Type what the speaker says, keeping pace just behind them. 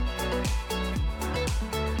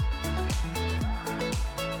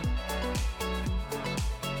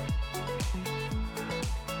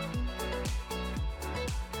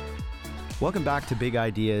Welcome back to Big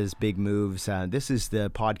Ideas, Big Moves. This is the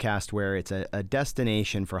podcast where it's a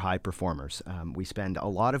destination for high performers. We spend a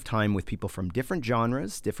lot of time with people from different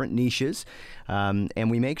genres, different niches, and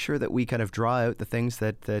we make sure that we kind of draw out the things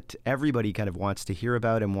that everybody kind of wants to hear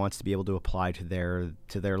about and wants to be able to apply to their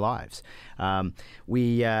lives.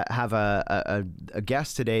 We have a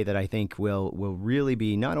guest today that I think will really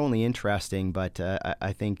be not only interesting, but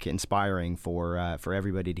I think inspiring for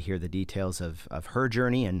everybody to hear the details of her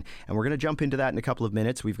journey, and we're going to jump into that in a couple of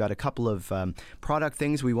minutes. We've got a couple of product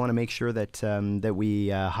things we want to make sure that we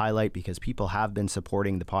highlight because people have been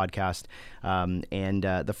supporting the podcast. And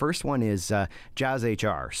the first one is Jazz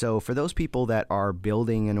HR. So for those people that are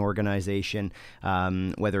building an organization,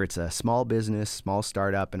 whether it's a small business, small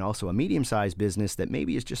startup, and also a medium-sized business that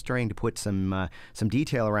maybe is just trying to put some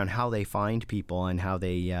detail around how they find people and how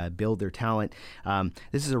they build their talent,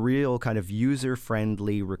 this is a real kind of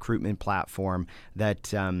user-friendly recruitment platform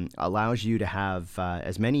that allows you to have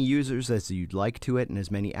as many users as you'd like to it and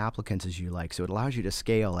as many applicants as you like. So it allows you to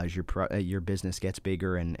scale as your business gets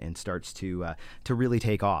bigger and starts to really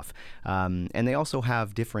take off. And they also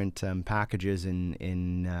have different packages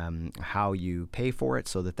in how you pay for it,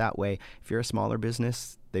 so that way, if you're a smaller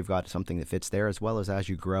business, they've got something that fits there, as well as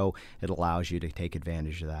you grow, it allows you to take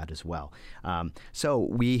advantage of that as well. So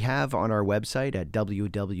we have on our website at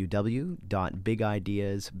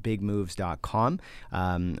www.bigideasbigmoves.com,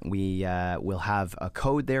 we will have a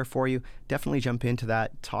code there for you. Definitely jump into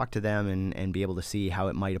that, talk to them, and be able to see how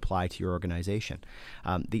it might apply to your organization.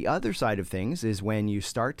 The other side of things is when you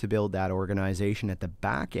start to build that organization at the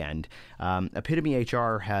back end, Epitome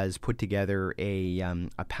HR has put together a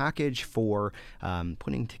package for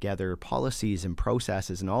putting together policies and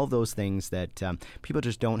processes and all of those things that people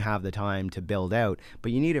just don't have the time to build out,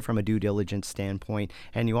 but you need it from a due diligence standpoint,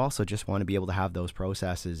 and you also just want to be able to have those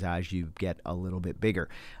processes as you get a little bit bigger.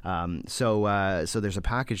 So there's a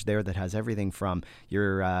package there that has everything from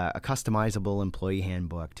your a customizable employee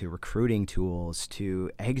handbook to recruiting tools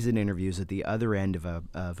to exit interviews at the other end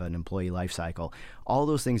of an employee life cycle. All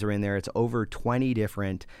those things are in there. It's over 20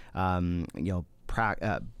 different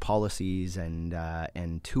policies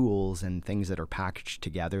and tools and things that are packaged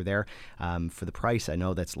together there. For the price, I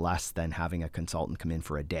know that's less than having a consultant come in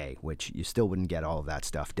for a day, which you still wouldn't get all of that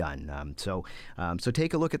stuff done. So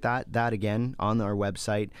take a look at that again on our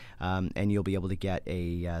website, and you'll be able to get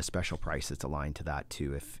a special price that's aligned to that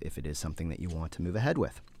too, if it is something that you want to move ahead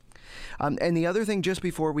with. And the other thing, just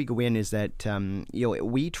before we go in, is that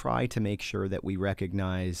we try to make sure that we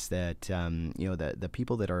recognize that the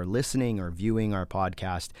people that are listening or viewing our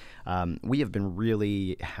podcast, we have been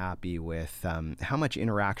really happy with how much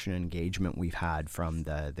interaction and engagement we've had from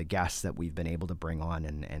the guests that we've been able to bring on,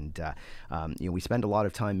 and we spend a lot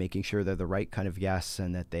of time making sure they're the right kind of guests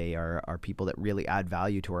and that they are people that really add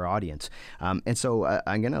value to our audience. And so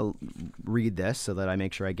I'm going to read this so that I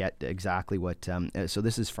make sure I get exactly what. So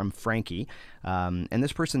this is from Frankie, and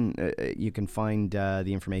this person, you can find the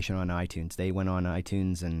information on iTunes. They went on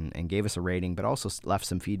iTunes and gave us a rating, but also left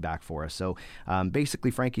some feedback for us. So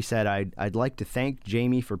basically, Frankie said, I'd like to thank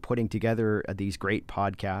Jamie for putting together these great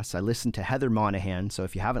podcasts. I listened to Heather Monahan, so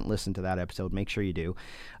if you haven't listened to that episode, make sure you do.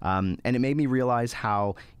 And it made me realize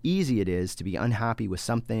how easy it is to be unhappy with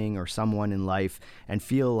something or someone in life and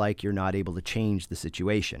feel like you're not able to change the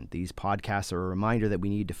situation. These podcasts are a reminder that we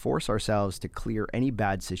need to force ourselves to clear any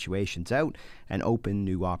bad situations out and open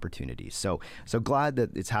new opportunities. So glad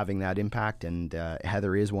that it's having that impact, and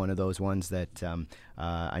Heather is one of those ones that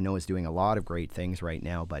I know is doing a lot of great things right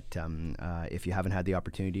now, but if you haven't had the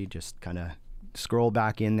opportunity, just kind of scroll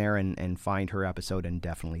back in there and find her episode and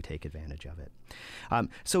definitely take advantage of it.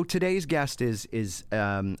 So today's guest is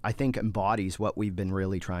I think embodies what we've been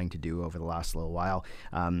really trying to do over the last little while.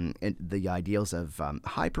 The ideals of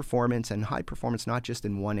high performance not just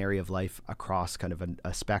in one area of life, across kind of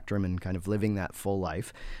a spectrum and kind of living that full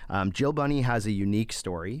life. Jill Bunny has a unique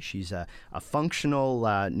story. She's a functional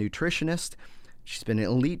nutritionist. She's been an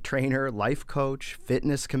elite trainer, life coach,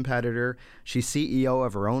 fitness competitor. She's CEO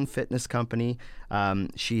of her own fitness company.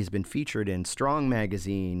 She's been featured in Strong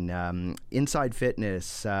Magazine, Inside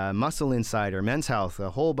Fitness, Muscle Insider, Men's Health, a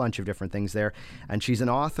whole bunch of different things there. And she's an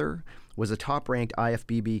author, was a top-ranked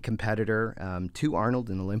IFBB competitor, 2 Arnold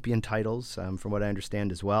and Olympian titles, from what I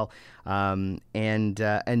understand as well, and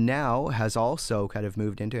now has also kind of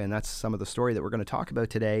moved into, and that's some of the story that we're going to talk about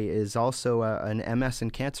today, is also an MS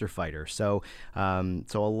and cancer fighter. So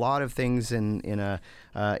a lot of things in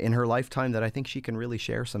her lifetime that I think she can really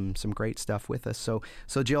share some great stuff with us.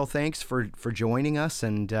 So Jill, thanks for joining us,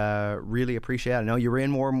 and really appreciate it. I know you were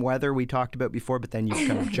in warm weather we talked about before, but then you've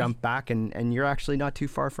kind of jumped back, and you're actually not too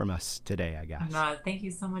far from us today, I I'm guess. not. Thank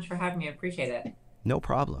you so much for having me. I appreciate it. No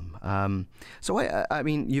problem. So I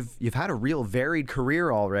mean, you've had a real varied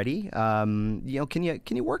career already. Can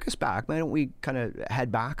you work us back? Why don't we kind of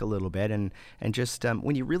head back a little bit and just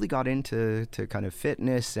when you really got into kind of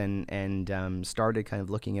fitness and started kind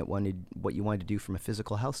of looking at what you wanted to do from a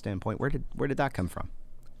physical health standpoint, where did that come from?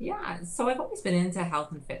 Yeah, so I've always been into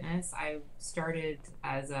health and fitness. I started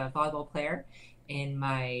as a volleyball player in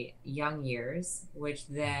my young years, which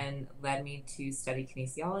then led me to study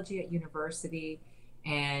kinesiology at university.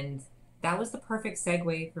 And that was the perfect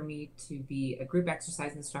segue for me to be a group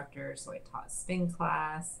exercise instructor. So I taught spin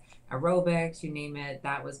class, aerobics, you name it.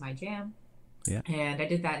 That was my jam. Yeah. And I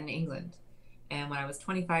did that in England. And when I was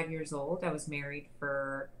 25 years old, I was married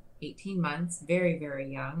for 18 months, very,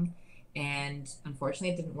 very young. And unfortunately,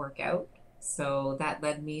 it didn't work out. So that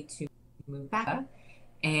led me to move back.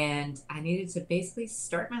 And I needed to basically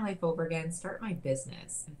start my life over again, start my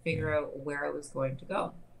business, and figure Yeah. out where I was going to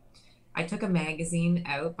go. I took a magazine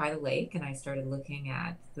out by the lake and I started looking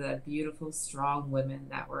at the beautiful, strong women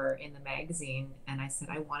that were in the magazine. And I said,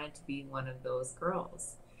 I wanted to be one of those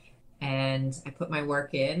girls. And I put my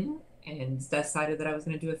work in and decided that I was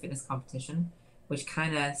going to do a fitness competition, which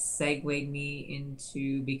kind of segued me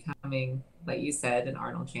into becoming, like you said, an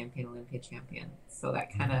Arnold champion, Olympia champion. So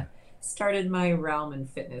that kind Yeah. of started my realm in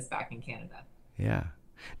fitness back in Canada. Yeah.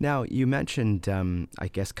 Now, you mentioned, I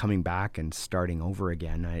guess, coming back and starting over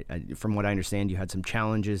again. From what I understand, you had some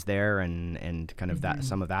challenges there, and kind of that Mhm.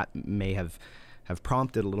 some of that may have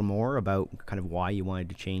prompted a little more about kind of why you wanted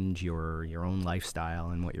to change your own lifestyle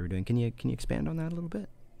and what you were doing. Can you expand on that a little bit?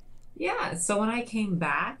 Yeah. So when I came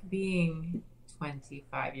back, being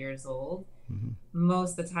 25 years old, Hmm.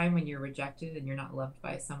 most of the time when you're rejected and you're not loved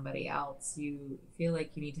by somebody else, you feel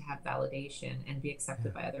like you need to have validation and be Yeah.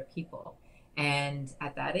 accepted by other people. And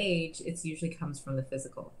at that age, it usually comes from the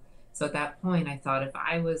physical. So at that point, I thought if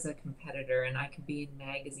I was a competitor and I could be in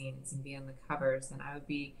magazines and be on the covers, then I would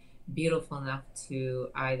be beautiful enough to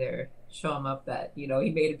either show him up that, he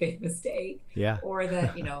made a big mistake, Yeah. or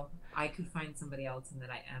that, I could find somebody else and that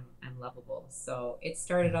I am lovable. So it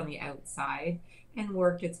started on the outside and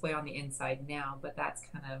worked its way on the inside now, but that's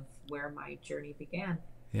kind of where my journey began.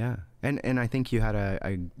 Yeah. And I think you had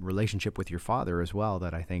a relationship with your father as well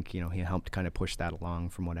that I think, he helped kind of push that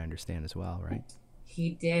along from what I understand as well, right?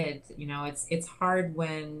 He did. It's hard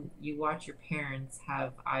when you watch your parents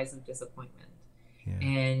have eyes of disappointment. Yeah.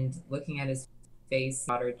 And looking at his face,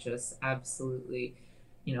 daughter just absolutely,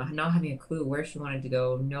 not having a clue where she wanted to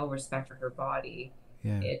go, no respect for her body.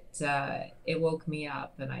 Yeah. It woke me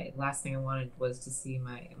up, and I last thing I wanted was to see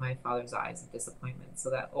my father's eyes of disappointment. So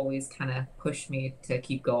that always kind of pushed me to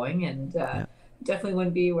keep going, and Yeah. definitely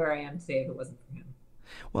wouldn't be where I am today if it wasn't for him.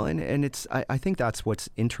 Well, and I think that's what's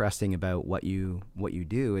interesting about what you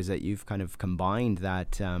do is that you've kind of combined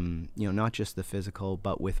that not just the physical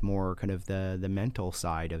but with more kind of the mental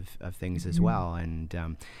side of things as Mhm. well,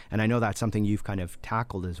 and I know that's something you've kind of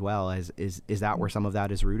tackled as well. As is that where some of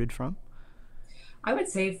that is rooted from? I would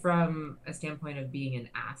say from a standpoint of being an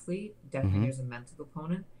athlete, definitely Mm-hmm. there's a mental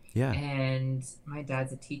component. Yeah. And my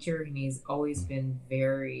dad's a teacher, and he's always Mm. been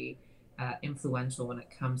very influential when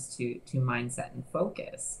it comes to mindset and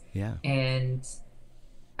focus. Yeah. And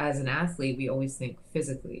as an athlete, we always think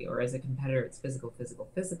physically, or as a competitor, it's physical,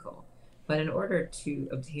 physical, physical. But in order to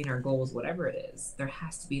obtain our goals, whatever it is, there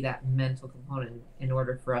has to be that mental component in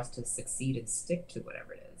order for us to succeed and stick to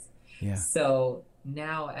whatever it is. Yeah. So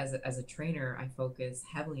now, as a trainer, I focus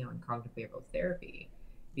heavily on cognitive behavioral therapy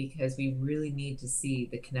because we really need to see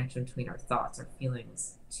the connection between our thoughts, our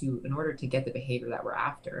feelings, to in order to get the behavior that we're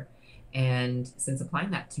after. And since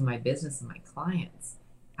applying that to my business and my clients,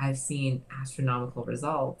 I've seen astronomical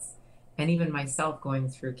results. And even myself going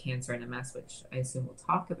through cancer and MS, which I assume we'll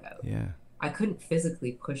talk about, Yeah. I couldn't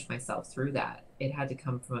physically push myself through that. It had to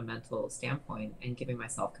come from a mental standpoint and giving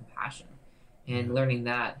myself compassion. And Yeah. learning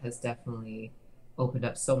that has definitely opened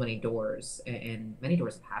up so many doors and many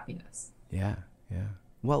doors of happiness. Yeah, yeah.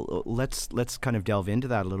 Well, let's kind of delve into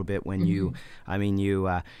that a little bit. When Hmm. I mean, you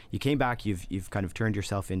came back. You've kind of turned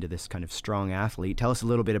yourself into this kind of strong athlete. Tell us a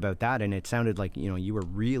little bit about that. And it sounded like you were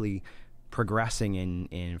really progressing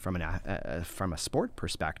in from a sport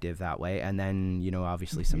perspective that way. And then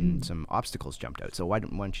obviously some Hmm. some obstacles jumped out. So why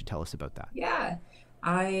don't you tell us about that? Yeah,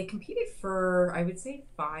 I competed for, I would say,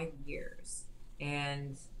 5 years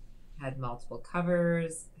and had multiple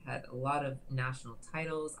covers, had a lot of national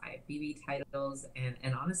titles, IFBB titles,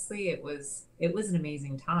 and honestly, it was an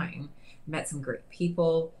amazing time. Met some great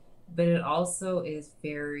people, but it also is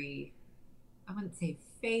very, I wouldn't say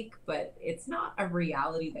fake, but it's not a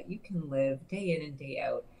reality that you can live day in and day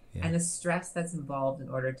out. Yeah. And the stress that's involved in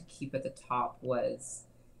order to keep at the top was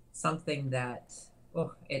something that,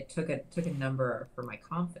 oh, it took a number for my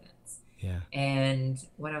confidence. Yeah. And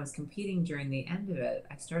when I was competing during the end of it,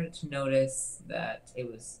 I started to notice that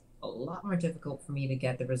it was a lot more difficult for me to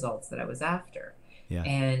get the results that I was after. Yeah.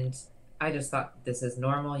 And I just thought, this is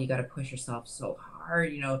normal. You got to push yourself so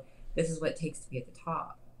hard. This is what it takes to be at the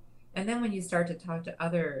top. And then when you start to talk to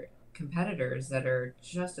other competitors that are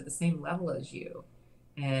just at the same level as you,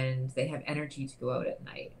 and they have energy to go out at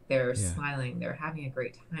night, they're Yeah. smiling, they're having a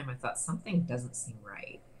great time, I thought something doesn't seem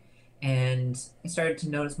right. And I started to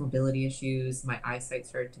notice mobility issues. My eyesight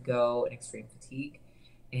started to go and extreme fatigue.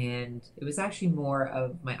 And it was actually more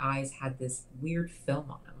of my eyes had this weird film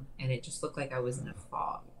on them, and it just looked like I was in a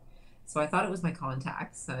fog. So I thought it was my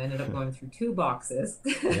contacts. I ended up going through two boxes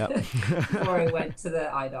Yep. before I went to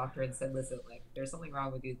the eye doctor and said, "Listen, like there's something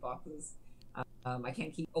wrong with these boxes. I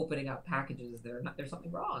can't keep opening up packages. There's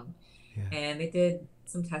something wrong." Yeah. And they did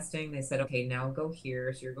some testing. They said, "Okay, now go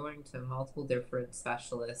here." So you're going to multiple different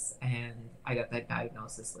specialists, and I got that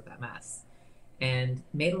diagnosis with MS, and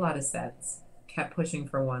made a lot of sense. Kept pushing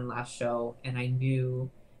for one last show, and I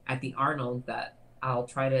knew at the Arnold that I'll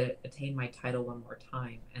try to attain my title one more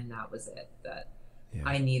time, and that was it. That Yeah.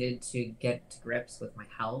 I needed to get to grips with my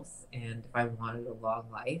health, and if I wanted a long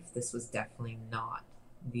life, this was definitely not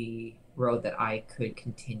the road that I could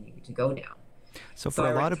continue to go down. So So for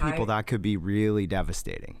I a lot of people, retired. that could be really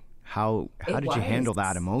devastating. How It did you handle that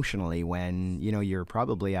was. emotionally when you're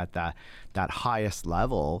probably at that highest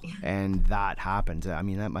level and that happens? I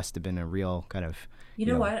mean, that must have been a real kind of You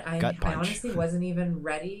know what? gut I punch. honestly wasn't even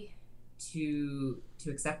ready to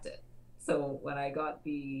accept it. So when I got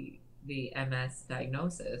the MS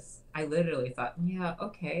diagnosis, I literally thought, yeah,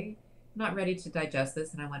 okay, I'm not ready to digest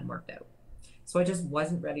this, and I went and worked out. So I just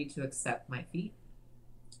wasn't ready to accept my feat.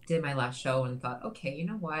 Did my last show and thought, okay, you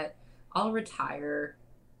know what? I'll retire.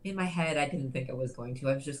 In my head, I didn't think I was going to.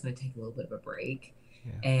 I was just going to take a little bit of a break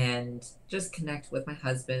Yeah. and just connect with my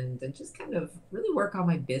husband and just kind of really work on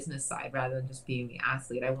my business side rather than just being the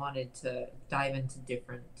athlete. I wanted to dive into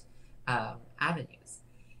different avenues.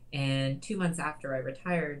 And 2 months after I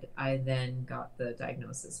retired, I then got the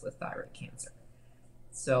diagnosis with thyroid cancer. Wow.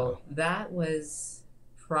 So that was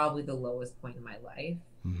probably the lowest point in my life.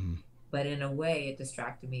 Hmm. But in a way, it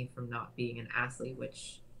distracted me from not being an athlete,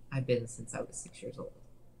 which I've been since I was 6 years old.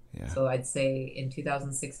 Yeah. So I'd say in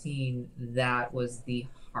 2016, that was the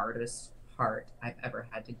hardest part I've ever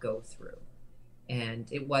had to go through.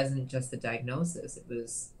 And it wasn't just the diagnosis, it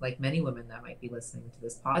was like many women that might be listening to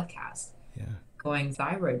this podcast, Yeah. going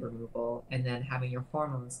thyroid removal and then having your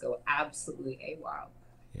hormones go absolutely AWOL.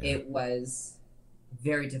 Yeah. It was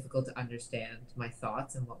very difficult to understand my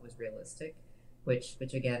thoughts and what was realistic, which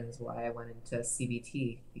again is why I went into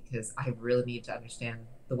CBT, because I really need to understand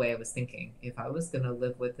the way I was thinking if I was going to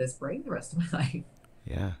live with this brain the rest of my life.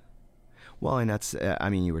 Yeah. Well, and that's, I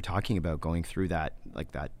mean, you were talking about going through that,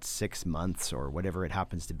 like that 6 months or whatever it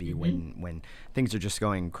happens to be Mm-hmm. when things are just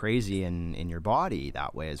going crazy in your body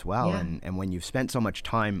that way as well. Yeah. And when you've spent so much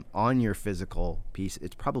time on your physical piece,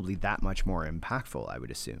 it's probably that much more impactful, I would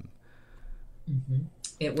assume. Mm-hmm.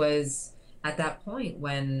 It was at that point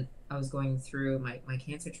when I was going through my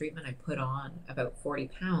cancer treatment, I put on about 40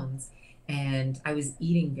 pounds, and I was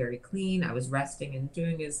eating very clean. I was resting and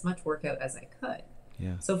doing as much workout as I could.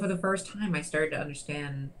 Yeah. So for the first time, I started to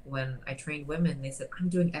understand when I trained women, they said, I'm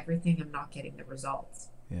doing everything, I'm not getting the results.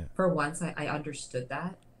 Yeah. For once, I understood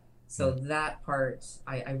that. So Yeah. that part,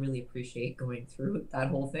 I really appreciate going through that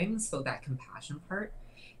whole thing. So that compassion part.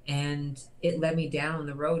 And it led me down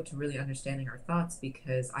the road to really understanding our thoughts,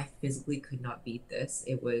 because I physically could not beat this.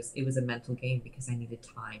 It was a mental game because I needed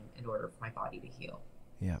time in order for my body to heal.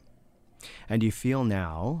 Yeah. And do you feel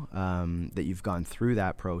now that you've gone through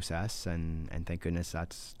that process, and thank goodness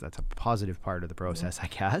that's a positive part of the Yeah. process, I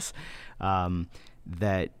guess,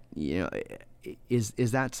 that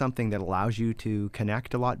is that something that allows you to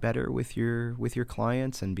connect a lot better with your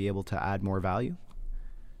clients and be able to add more value?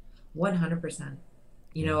 100%.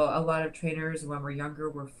 Yeah. A lot of trainers, when we're younger,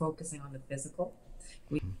 we're focusing on the physical.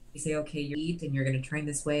 We Mhm. say, okay, you eat and you're going to train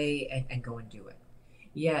this way, and go and do it.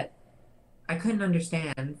 Yet, I couldn't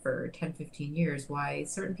understand for 10, 15 years why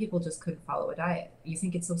certain people just couldn't follow a diet. You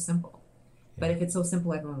think it's so simple. But Yeah. if it's so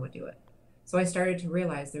simple, everyone would do it. So I started to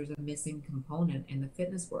realize there's a missing component in the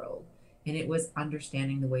fitness world, and it was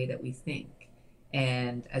understanding the way that we think.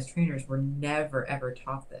 And as trainers, we're never ever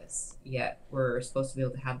taught this, yet we're supposed to be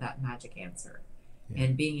able to have that magic answer. Yeah.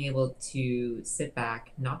 and being able to sit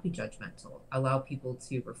back, not be judgmental, allow people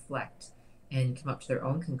to reflect and come up to their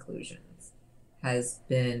own conclusions has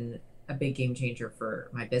been a big game changer for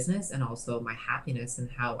my business and also my happiness and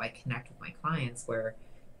how I connect with my clients where,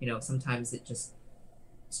 sometimes it just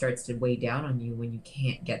starts to weigh down on you when you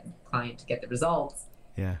can't get the client to get the results.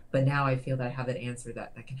 Yeah. But now I feel that I have that answer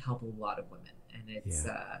that can help a lot of women, and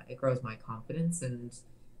Yeah. it grows my confidence, and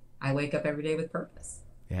I wake up every day with purpose.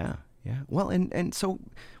 Yeah, yeah. Well, and so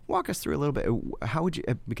walk us through a little bit. How would you?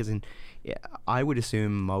 Because yeah, I would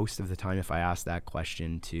assume most of the time, if I ask that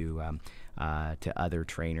question to other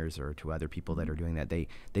trainers or to other people that are doing that, they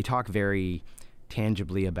talk very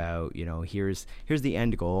tangibly about, here's the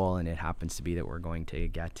end goal, and it happens to be that we're going to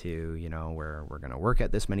get to, where we're going to work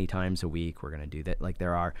at this many times a week, we're going to do that. Like,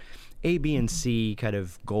 there are A, B, and C kind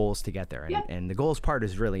of goals to get there, and, Yeah. and the goals part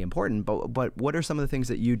is really important, but what are some of the things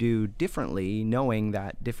that you do differently, knowing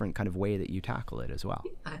that different kind of way that you tackle it as well?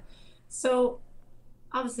 So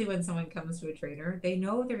obviously, when someone comes to a trainer, they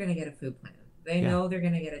know they're going to get a food plan. They Yeah. know they're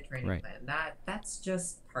going to get a training Right. plan. That's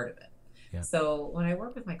just part of it. Yeah. So when I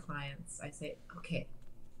work with my clients, I say, okay,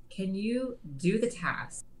 can you do the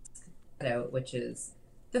task out, which is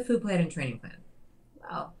the food plan and training plan?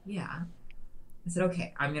 Well, yeah. I said,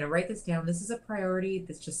 okay, I'm going to write this down. This is a priority.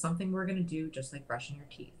 This is just something we're going to do, just like brushing your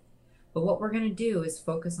teeth. But what we're going to do is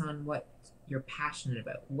focus on what you're passionate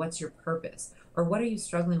about. What's your purpose? Or what are you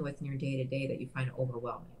struggling with in your day to day that you find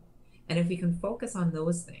overwhelming? And if we can focus on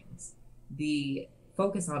those things, the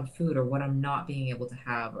focus on food or what I'm not being able to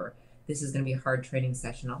have, or this is going to be a hard training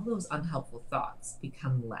session, all those unhelpful thoughts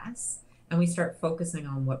become less. And we start focusing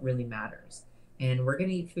on what really matters. And we're going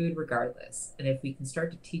to eat food regardless. And if we can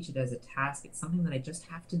start to teach it as a task, it's something that I just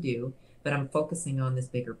have to do, but I'm focusing on this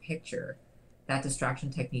bigger picture. That distraction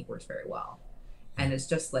technique works very well. And it's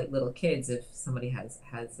just like little kids. If somebody has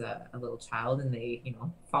a little child and they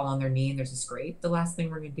fall on their knee and there's a scrape, the last thing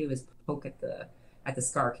we're going to do is poke at the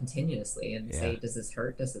scar continuously and say, Yeah. does this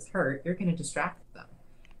hurt? Does this hurt? You're going to distract them.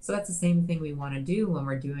 So that's the same thing we want to do when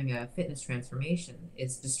we're doing a fitness transformation,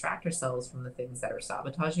 is distract ourselves from the things that are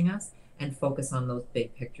sabotaging us and focus on those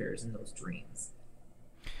big pictures and those dreams.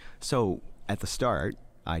 So at the start,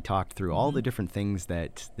 I talked through all the Mm-hmm. different things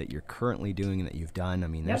that you're currently doing and that you've done. I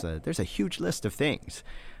mean, Yep. there's a huge list of things.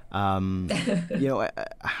 Where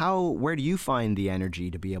do you find the energy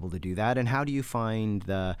to be able to do that, and how do you find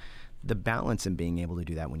the balance in being able to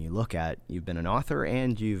do that when you look at, you've been an author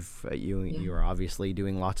and you Yeah. are obviously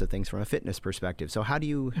doing lots of things from a fitness perspective. So how do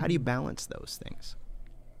you Mhm. balance those things?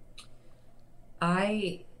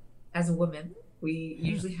 I, as a woman, we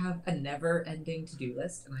Yeah. usually have a never-ending to-do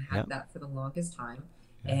list, and I Yeah. had that for the longest time.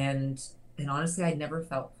 Yeah. And honestly, I never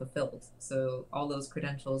felt fulfilled. So all those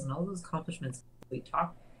credentials and all those accomplishments we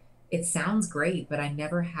talked, it sounds great, but I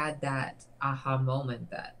never had that aha moment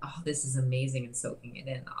that, oh, this is amazing, and soaking it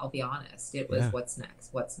in. I'll be honest, it was Yeah. what's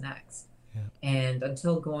next, what's next. Yeah. And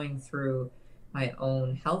until going through my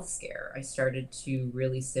own health scare, I started to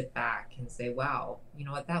really sit back and say, wow, you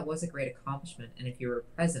know what, that was a great accomplishment. And if you were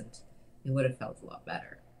present, it would have felt a lot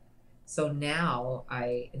better. So now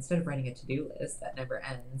instead of writing a to-do list that never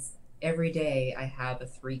ends, every day I have a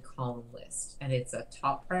 3-column list, and it's a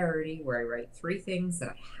top priority where I write 3 things that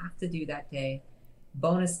I have to do that day,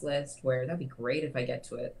 bonus list where that'd be great if I get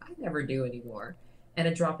to it, I never do anymore, and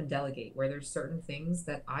a drop and delegate where there's certain things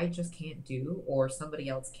that I just can't do or somebody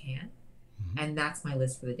else can. Mhm. And that's my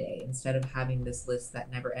list for the day. Instead of having this list that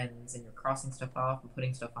never ends and you're crossing stuff off and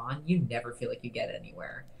putting stuff on, you never feel like you get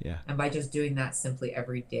anywhere. Yeah. And by just doing that simply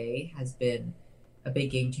every day has been a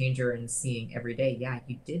big game changer in seeing every day, yeah,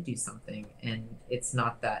 you did do something. And it's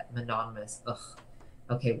not that monotonous, ugh,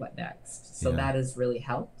 okay, what next? So Yeah. that has really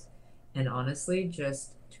helped. And honestly,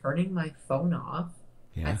 just turning my phone off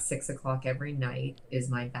Yeah. at 6 o'clock every night is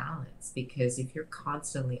my balance, because if you're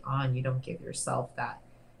constantly on, you don't give yourself that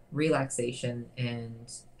relaxation.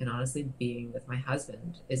 And honestly, being with my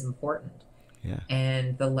husband is important. Yeah.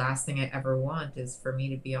 And the last thing I ever want is for me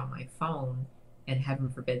to be on my phone and heaven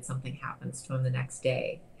forbid something happens to him the next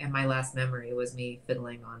day. And my last memory was me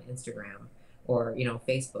fiddling on Instagram or,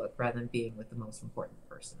 Facebook, rather than being with the most important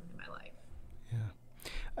person in my life.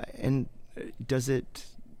 Yeah. And does it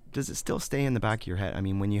still stay in the back of your head? I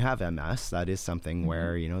mean, when you have MS, that is something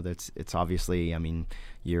where, it's obviously, I mean,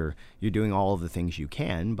 you're doing all of the things you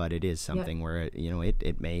can, but it is Yep. something where,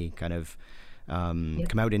 it may kind of Yep.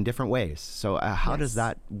 come out in different ways. So how does Yes.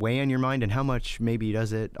 that weigh on your mind, and how much maybe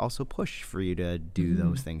does it also push for you to do Mhm.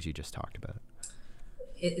 those things you just talked about?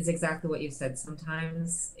 It's exactly what you said.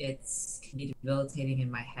 Sometimes it's can be debilitating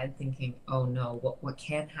in my head, thinking, "Oh no, what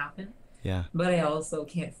can happen?" Yeah. But I also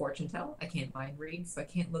can't fortune tell. I can't mind read, so I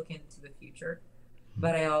can't look into the future.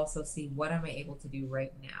 but I also see what am I able to do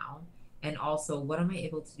right now, and also what am I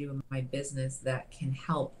able to do in my business that can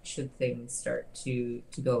help should things start to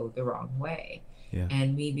go the wrong way. Yeah.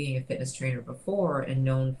 And me being a fitness trainer before and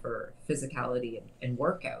known for physicality and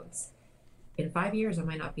workouts, in 5 years I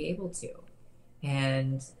might not be able to.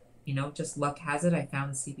 And just luck has it, I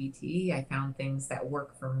found CBT. I found things that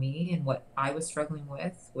work for me and what I was struggling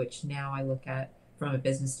with, which now I look at from a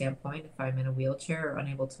business standpoint. If I'm in a wheelchair or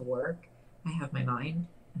unable to work, I have my mind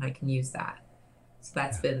and I can use that. So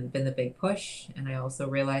that's Yeah. been the big push. And I also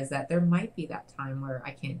realize that there might be that time where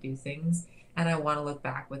I can't do things, and I want to look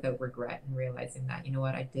back without regret and realizing that, you know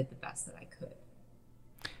what, I did the best that I could.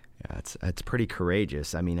 Yeah, it's pretty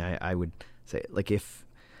courageous. I mean, I would say, like, if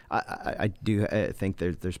I do think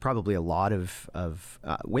there's probably a lot of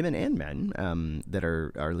women and men that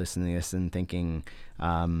are listening to this and thinking,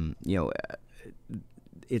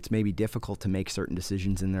 it's maybe difficult to make certain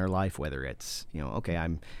decisions in their life, whether it's,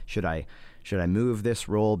 okay, should I move this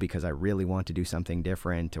role because I really want to do something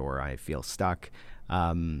different, or I feel stuck.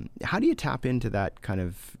 How do you tap into that kind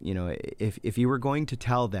of, if you were going to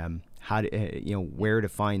tell them how to, where to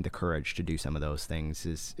find the courage to do some of those things,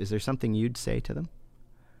 is there something you'd say to them?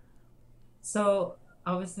 So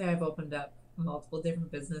obviously, I've opened up multiple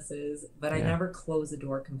different businesses, but I Yeah. never close the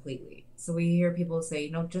door completely. So we hear people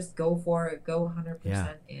say, just go for it, go Yeah.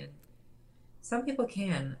 100% in. Some people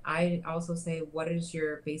can. I also say, what is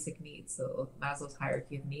your basic needs? So Maslow's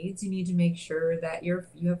hierarchy of needs, you need to make sure that you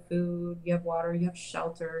have food, you have water, you have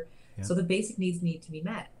shelter. Yeah. So the basic needs need to be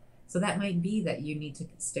met. So that might be that you need to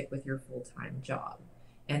stick with your full-time job,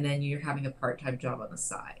 and then you're having a part-time job on the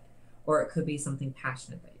side, or it could be something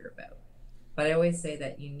passionate that you're about. But I always say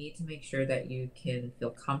that you need to make sure that you can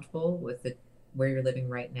feel comfortable with where you're living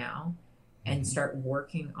right now, and Mm-hmm. start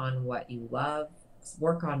working on what you love,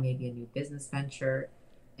 work on maybe a new business venture.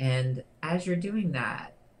 And as you're doing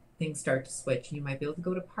that, things start to switch. You might be able to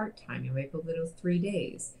go to part time, you might be able to do 3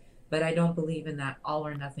 days. But I don't believe in that all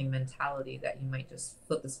or nothing mentality that you might just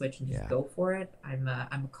flip the switch and just Yeah. go for it.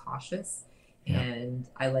 I'm cautious, Yeah. and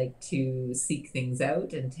I like to seek things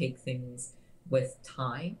out and take things with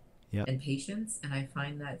time Yeah. and patience. And I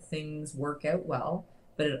find that things work out well,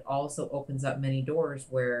 but it also opens up many doors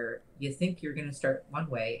where you think you're going to start one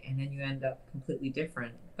way and then you end up completely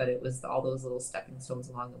different. But it was all those little stepping stones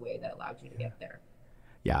along the way that allowed you to Yeah. get there.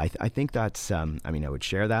 Yeah, I think that's, I mean, I would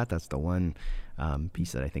share that. That's the one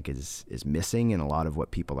piece that I think is missing in a lot of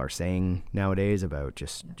what people are saying nowadays about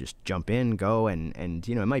just jump in, go, and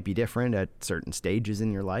it might be different at certain stages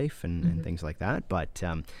in your life and Mm-hmm. things like that. But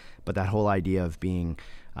that whole idea of being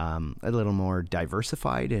a little more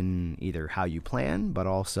diversified in either how you plan, but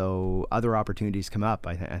also other opportunities come up.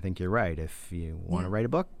 I think you're right. If you want to Yeah. write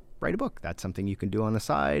a book. That's something you can do on the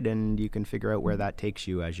side, and you can figure out where Mm-hmm. that takes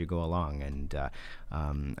you as you go along. And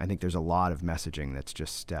I think there's a lot of messaging that's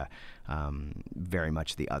just very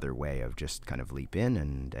much the other way of just kind of leap in.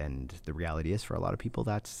 And the reality is, for a lot of people,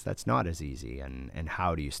 that's not as easy. And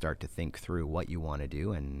how do you start to think through what you want to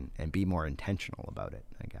do and be more intentional about it,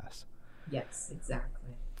 I guess. Yes, exactly.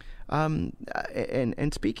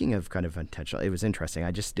 And speaking of kind of intentional, it was interesting.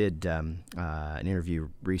 I just did an interview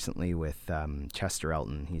recently with Chester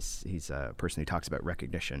Elton. He's a person who talks about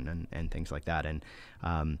recognition and things like that. And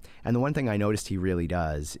the one thing I noticed he really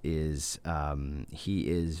does is he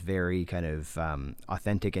is very kind of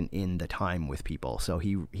authentic and in the time with people. So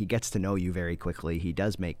he gets to know you very quickly. He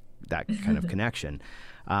does make that kind of connection.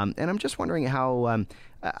 And I'm just wondering how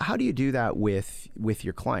do you do that with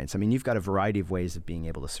your clients? I mean, you've got a variety of ways of being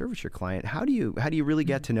able to service your client. How do you really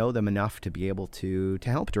get to know them enough to be able to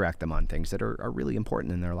help direct them on things that are really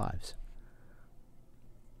important in their lives?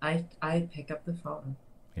 I pick up the phone.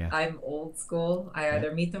 Yeah. I'm old school. I Yeah.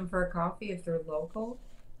 either meet them for a coffee if they're local,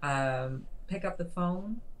 pick up the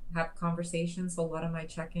phone, have conversations. So a lot of my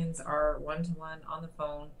check-ins are one-to-one on the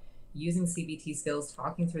phone, using CBT skills,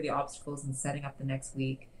 talking through the obstacles and setting up the next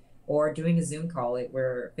week, or doing a Zoom call. Like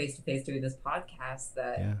we're face-to-face doing this podcast.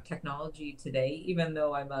 Yeah. That technology today, even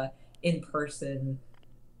though I'm a in-person,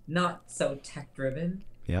 not so tech-driven,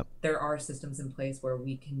 Yep. there are systems in place where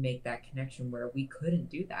we can make that connection where we couldn't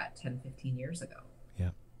do that 10, 15 years ago.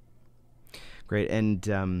 Yeah. Great.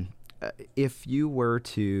 And if you were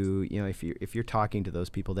to, if you're talking to those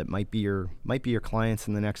people that might be your clients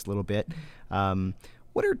in the next little bit,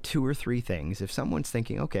 what are 2 or 3 things, if someone's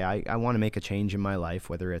thinking, okay, I want to make a change in my life,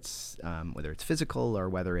 whether it's physical or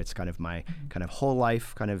whether it's kind of my kind of whole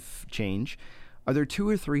life kind of change, are there 2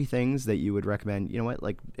 or 3 things that you would recommend? You know what,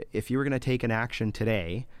 like if you were going to take an action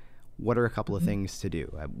today, what are a couple of Mhm. things to do?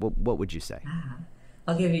 What would you say?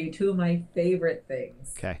 I'll give you two of my favorite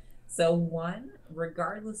things. Okay. So, one,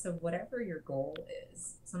 regardless of whatever your goal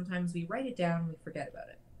is, sometimes we write it down and we forget about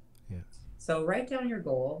it. Yeah. So, write down your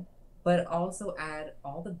goal, but also add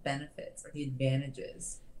all the benefits or the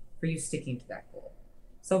advantages for you sticking to that goal.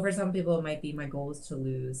 So, for some people, it might be my goal is to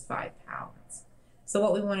lose 5 pounds. So,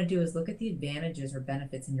 what we want to do is look at the advantages or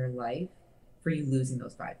benefits in your life for you losing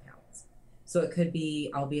those 5 pounds. So, it could be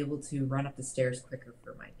I'll be able to run up the stairs quicker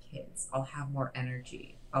for my kids, I'll have more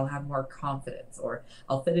energy, I'll have more confidence, or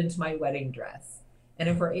I'll fit into my wedding dress. And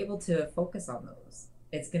if we're able to focus on those,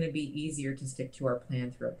 it's going to be easier to stick to our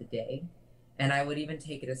plan throughout the day. And I would even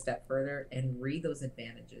take it a step further and read those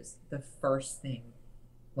advantages the first thing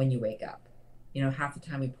when you wake up. Half the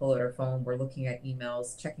time we pull out our phone, we're looking at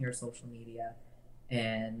emails, checking our social media,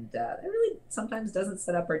 and it really sometimes doesn't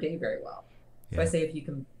set up our day very well. So I Yeah. say if you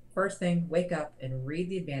can, first thing, wake up and read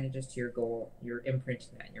the advantages to your goal, you're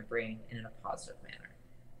imprinting that in your brain in a positive manner.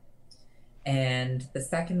 And the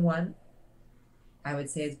second one I would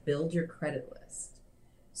say is build your credit list.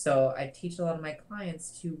 So I teach a lot of my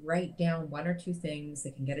clients to write down one or two things.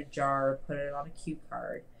 They can get a jar, put it on a cue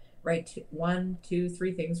card, write one, two,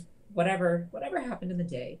 three things, whatever happened in the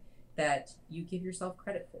day that you give yourself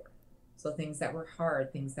credit for. So things that were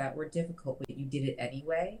hard, things that were difficult, but you did it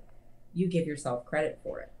anyway, you give yourself credit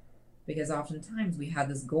for it. Because oftentimes we have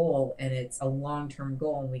this goal and it's a long-term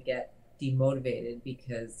goal and we get demotivated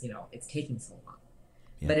because, it's taking so long.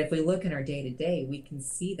 Yeah. But if we look in our day to day, we can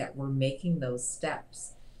see that we're making those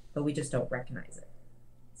steps, but we just don't recognize it.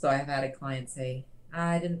 So I've had a client say,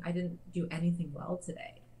 I didn't do anything well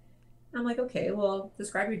today. And I'm like, okay, well,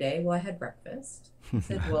 describe your day. Well, I had breakfast. I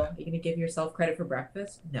said, well, are you going to give yourself credit for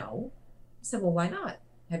breakfast? No. I said, well, why not?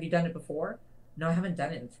 Have you done it before? No, I haven't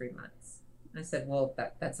done it in 3 months. And I said, well,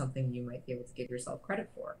 that's something you might be able to give yourself credit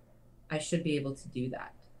for. I should be able to do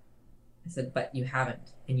that. I said, but you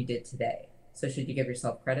haven't, and you did today. So should you give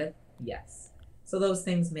yourself credit? Yes. So those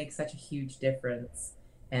things make such a huge difference,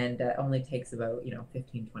 and only takes about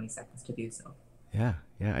 15, 20 seconds to do so. Yeah,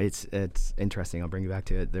 yeah, it's interesting. I'll bring you back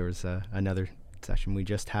to it. There was another session we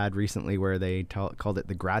just had recently where they called it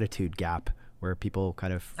the gratitude gap, where people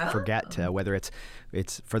kind of forget Oh, whether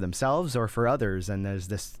it's for themselves or for others, and there's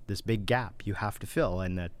this big gap you have to fill,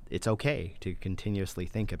 and that it's okay to continuously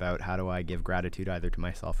think about how do I give gratitude either to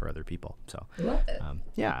myself or other people. So, love it.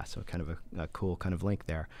 yeah, so kind of a cool kind of link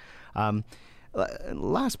there. Um,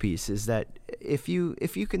 Last piece is that if you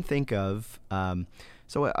can think of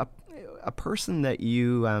so a person that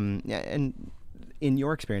you and in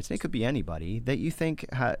your experience, and it could be anybody that you think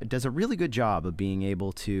does a really good job of being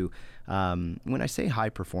able to, when I say high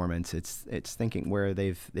performance, it's thinking where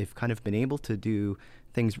they've kind of been able to do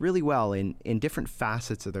things really well in different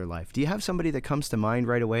facets of their life. Do you have somebody that comes to mind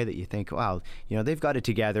right away that you think, wow, they've got it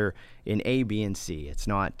together in A, B, and C? It's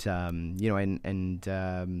not, I'm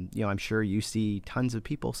sure you see tons of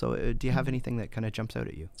people. So do you have Mhm. anything that kind of jumps out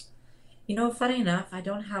at you? Funny enough, I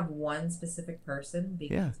don't have one specific person Yeah,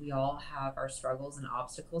 because we all have our struggles and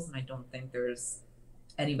obstacles, and I don't think there's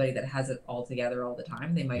anybody that has it all together all the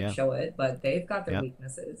time. They might yeah, show it, but they've got their yeah,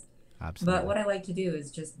 weaknesses. But absolutely. what I like to do is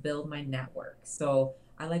just build my network. So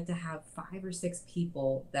I like to have 5 or 6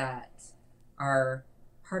 people that are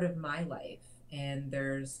part of my life, and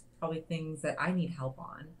there's probably things that I need help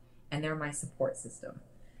on, and they're my support system.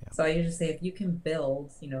 Yeah, So I usually say if you can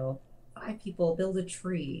build, 5 people, build a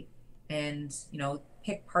tree and,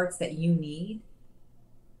 pick parts that you need,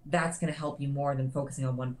 that's going to help you more than focusing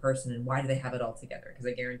on one person and why do they have it all together? Because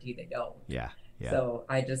I guarantee they don't. yeah, yeah, So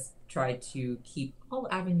I just try to keep all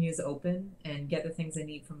avenues open and get the things I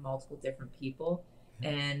need from multiple different people. yeah,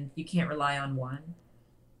 And you can't rely on one.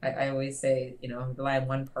 I always say, rely on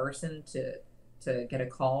one person to get a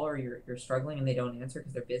call or you're struggling and they don't answer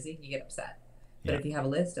because they're busy, you get upset. But yeah, if you have a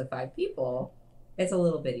list of 5 people, it's a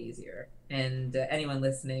little bit easier. And anyone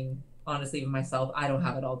listening, honestly, even myself, I don't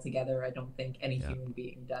have it all together. I don't think any yeah. human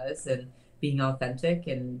being does. And being authentic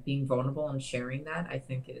and being vulnerable and sharing that, I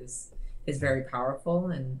think is Yeah. very powerful.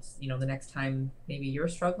 And the next time maybe you're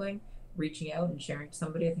struggling, reaching out and sharing to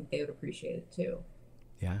somebody, I think they would appreciate it too.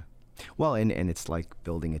 Yeah. Well, and it's like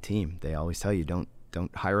building a team. They always tell you don't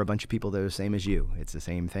hire a bunch of people that are the same as you. It's the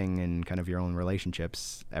same thing in kind of your own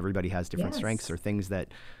relationships. Everybody has different strengths Yes. or things that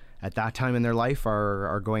at that time in their life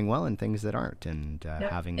are going well and things that aren't. And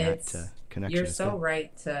Yep. having that It's connection You're is so good.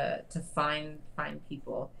 right to find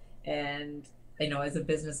people. And as a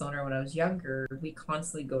business owner when I was younger, we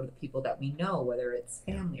constantly go to the people that we know, whether it's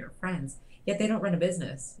Yeah. family or friends, yet they don't run a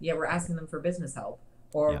business. Yet we're asking them for business help.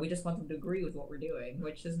 Or Yeah. we just want them to agree with what we're doing,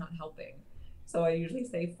 which is not helping. So I usually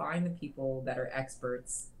say find the people that are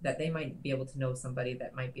experts, that they might be able to know somebody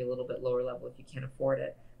that might be a little bit lower level if you can't afford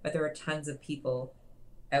it. But there are tons of people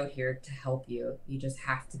out here to help you. You just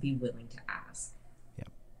have to be willing to ask.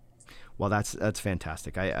 Well, that's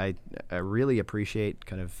fantastic. I really appreciate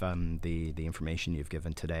kind of the information you've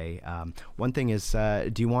given today. One thing is,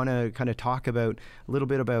 do you want to kind of talk about a little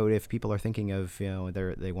bit about if people are thinking of,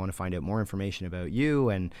 they want to find out more information about you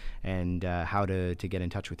and how to get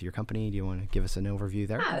in touch with your company? Do you want to give us an overview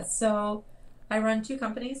there? Yeah, so I run two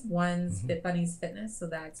companies. One's Mm-hmm. Fit Bunnies Fitness, so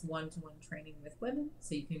that's one-to-one training with women.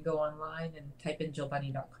 So you can go online and type in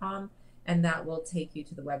jillbunny.com, and that will take you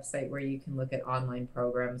to the website where you can look at online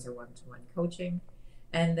programs or one-to-one coaching.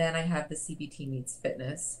 And then I have the CBT Meets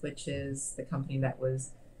Fitness, which is the company that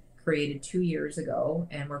was created 2 years ago,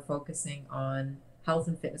 and we're focusing on health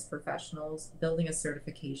and fitness professionals, building a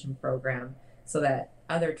certification program so that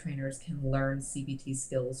other trainers can learn CBT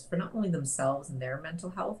skills for not only themselves and their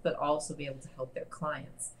mental health, but also be able to help their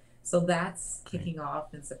clients. So that's Great. kicking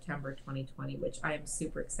off in September 2020, which I am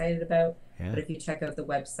super excited about. Yeah. But if you check out the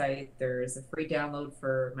website, there's a free download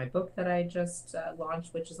for my book that I just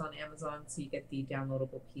launched, which is on Amazon. So you get the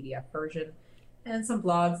downloadable PDF version and some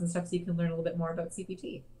blogs and stuff so you can learn a little bit more about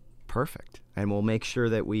CBT. Perfect. And we'll make sure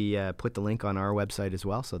that we put the link on our website as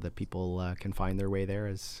well so that people can find their way there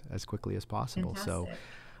as quickly as possible. Fantastic.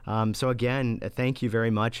 So again, thank you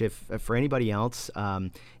very much. If for anybody else,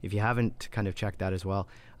 if you haven't kind of checked that as well,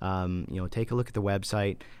 take a look at the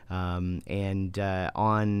website and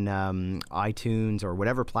on iTunes or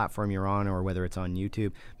whatever platform you're on, or whether it's on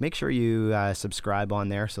YouTube, make sure you subscribe on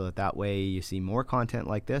there so that way you see more content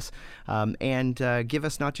like this. And give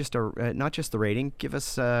us not just the rating, give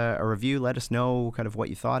us a review. Let us know kind of what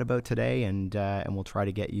you thought about today, and we'll try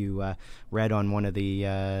to get you read on one of the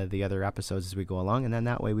other episodes as we go along, and then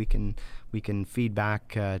that way we can feed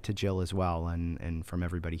back to Jill as well, and from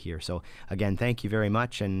everybody here. So again, thank you very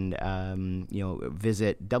much, and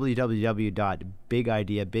visit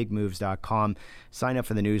www.bigideabigmoves.com. Sign up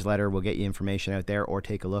for the newsletter. We'll get you information out there, or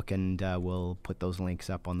take a look, and we'll put those links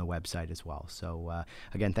up on the website as well. So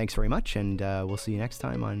again, thanks very much, and we'll see you next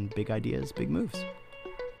time on Big Ideas, Big Moves.